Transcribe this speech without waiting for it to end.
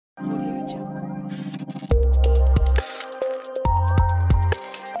Audio Jungle.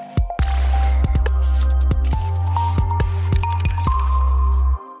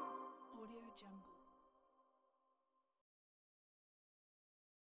 Audio Jungle.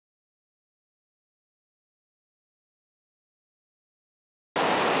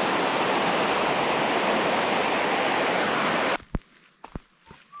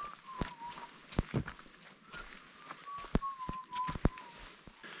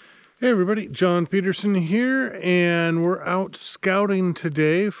 Hey everybody, John Peterson here, and we're out scouting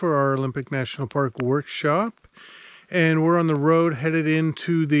today for our Olympic National Park workshop. And we're on the road headed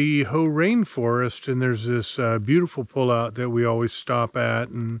into the Hoh rainforest, and there's this beautiful pullout that we always stop at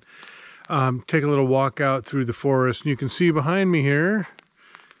and take a little walk out through the forest. And you can see behind me here,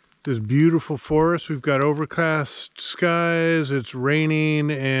 this beautiful forest. We've got overcast skies, it's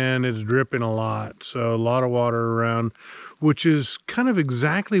raining, and it's dripping a lot. So a lot of water around, which is kind of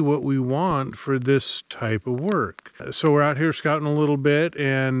exactly what we want for this type of work. So we're out here scouting a little bit,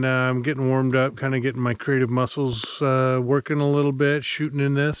 and I'm getting warmed up, kind of getting my creative muscles working a little bit, shooting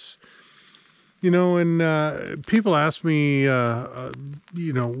in this. You know, and people ask me,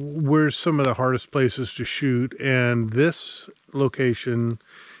 you know, where's some of the hardest places to shoot, and this location,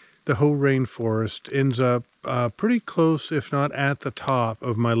 the Hoh rainforest, ends up pretty close, if not at the top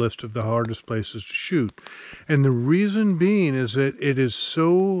of my list of the hardest places to shoot. And the reason being is that it is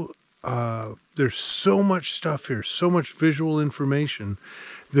so, there's so much stuff here, so much visual information,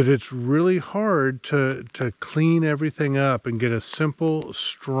 that it's really hard to clean everything up and get a simple,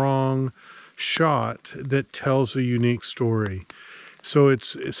 strong shot that tells a unique story. So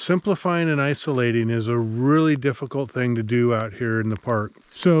it's simplifying and isolating is a really difficult thing to do out here in the park.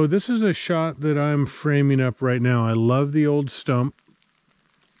 So this is a shot that I'm framing up right now. I love the old stump,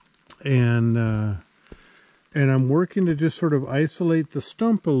 and I'm working to just sort of isolate the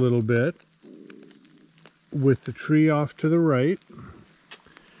stump a little bit with the tree off to the right,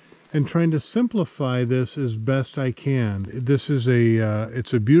 and trying to simplify this as best I can. This is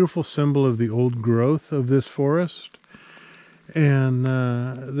it's a beautiful symbol of the old growth of this forest. And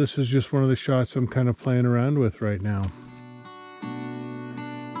this is just one of the shots I'm kind of playing around with right now.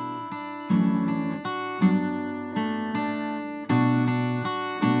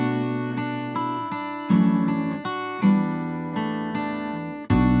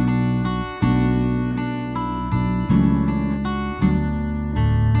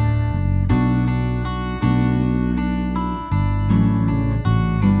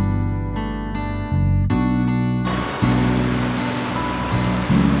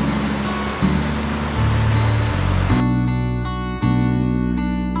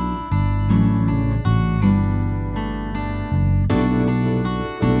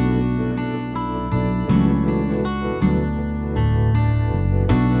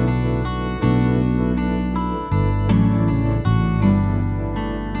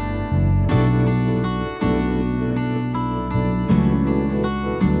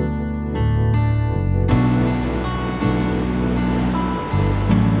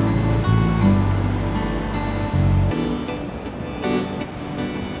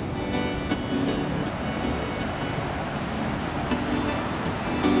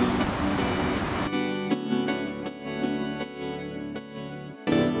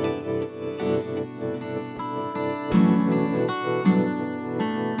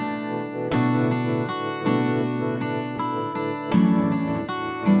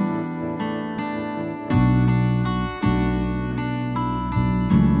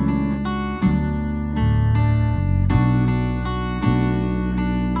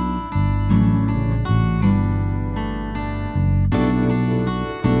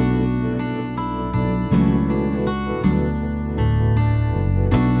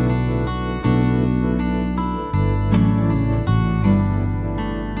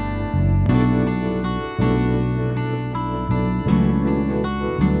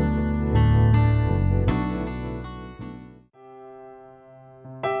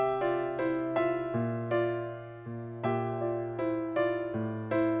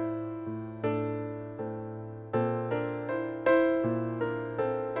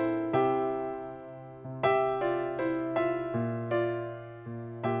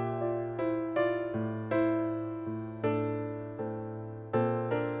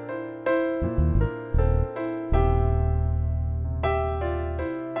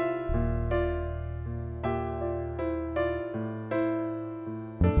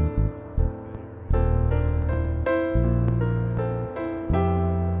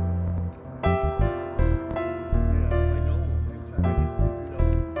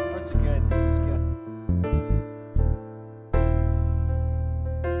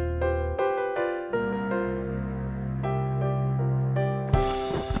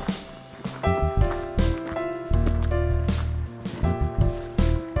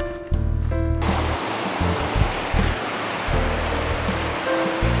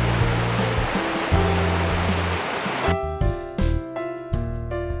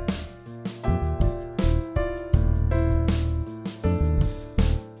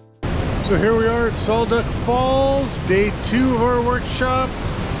 So here we are at Salduck Falls, day 2 of our workshop.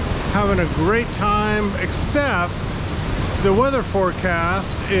 Having a great time, except the weather forecast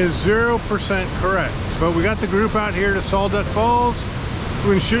is 0% correct. But we got the group out here to Salduck Falls.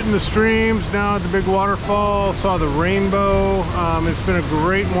 We've been shooting the streams, now at the big waterfall, saw the rainbow. It's been a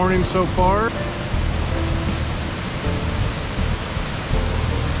great morning so far.